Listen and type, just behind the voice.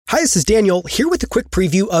Hi, this is Daniel, here with a quick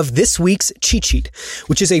preview of this week's Cheat Sheet,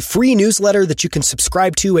 which is a free newsletter that you can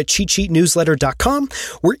subscribe to at cheatsheetnewsletter.com,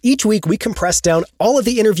 where each week we compress down all of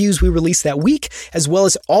the interviews we released that week, as well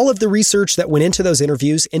as all of the research that went into those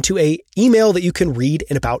interviews into an email that you can read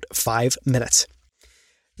in about 5 minutes.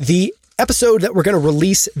 The episode that we're going to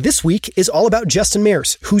release this week is all about Justin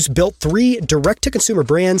Mayers, who's built 3 direct-to-consumer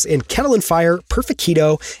brands in Kettle and Fire, Perfect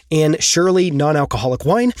Keto, and Shirley non-alcoholic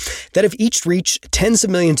wine that have each reached tens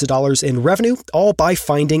of millions of dollars in revenue, all by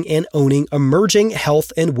finding and owning emerging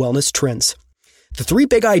health and wellness trends. The 3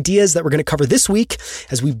 big ideas that we're going to cover this week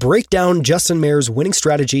as we break down Justin Mayers' winning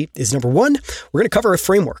strategy is number 1, we're going to cover a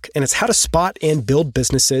framework, and it's how to spot and build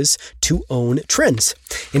businesses to own trends.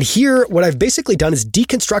 And here, what I've basically done is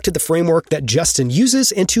deconstructed the framework that Justin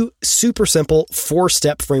uses into super simple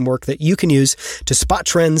 4-step framework that you can use to spot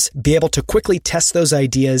trends, be able to quickly test those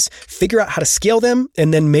ideas, figure out how to scale them,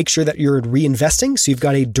 and then make sure that you're reinvesting so you've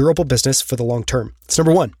got a durable business for the long term. That's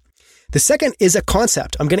number 1. The second is a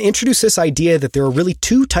concept. I'm going to introduce this idea that there are really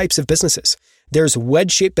 2 types of businesses. There's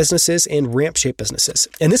wedge-shaped businesses and ramp-shaped businesses.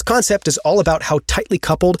 And this concept is all about how tightly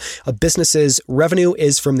coupled a business's revenue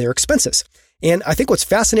is from their expenses. And I think what's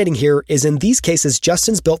fascinating here is in these cases,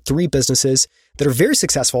 Justin's built 3 businesses that are very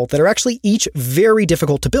successful, that are actually each very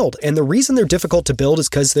difficult to build. And the reason they're difficult to build is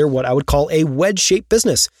because they're what I would call a wedge-shaped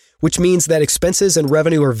business, which means that expenses and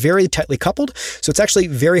revenue are very tightly coupled. So it's actually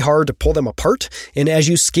very hard to pull them apart. And as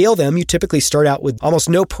you scale them, you typically start out with almost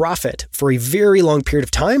no profit for a very long period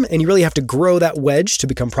of time. And you really have to grow that wedge to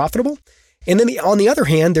become profitable. And then on the other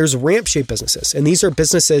hand, there's ramp-shaped businesses. And these are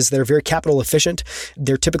businesses that are very capital efficient.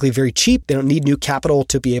 They're typically very cheap. They don't need new capital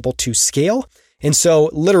to be able to scale. And so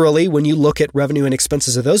literally, when you look at revenue and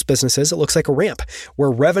expenses of those businesses, it looks like a ramp where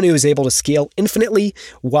revenue is able to scale infinitely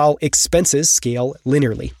while expenses scale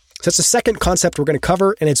linearly. So that's the second concept we're going to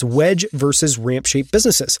cover, and it's wedge versus ramp-shaped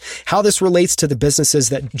businesses, how this relates to the businesses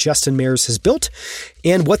that Justin Mayers has built,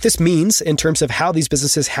 and what this means in terms of how these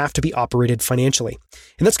businesses have to be operated financially.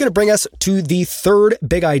 And that's going to bring us to the third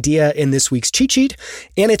big idea in this week's cheat sheet,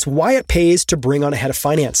 and it's why it pays to bring on a head of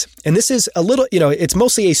finance. And this is a little, it's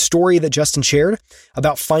mostly a story that Justin shared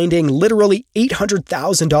about finding literally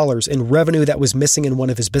 $800,000 in revenue that was missing in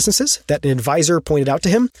one of his businesses that an advisor pointed out to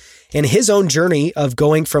him, and his own journey of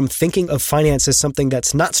going from thinking of finance as something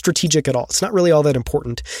that's not strategic at all, it's not really all that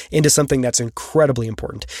important, into something that's incredibly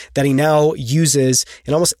important, that he now uses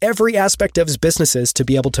in almost every aspect of his businesses to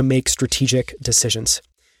be able to make strategic decisions.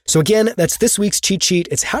 So again, that's this week's cheat sheet.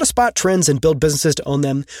 It's how to spot trends and build businesses to own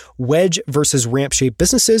them, wedge versus ramp-shaped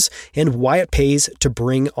businesses, and why it pays to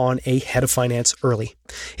bring on a head of finance early.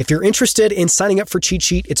 If you're interested in signing up for Cheat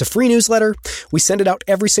Sheet, it's a free newsletter. We send it out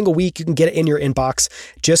every single week. You can get it in your inbox.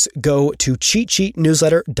 Just go to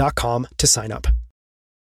cheatsheetnewsletter.com to sign up.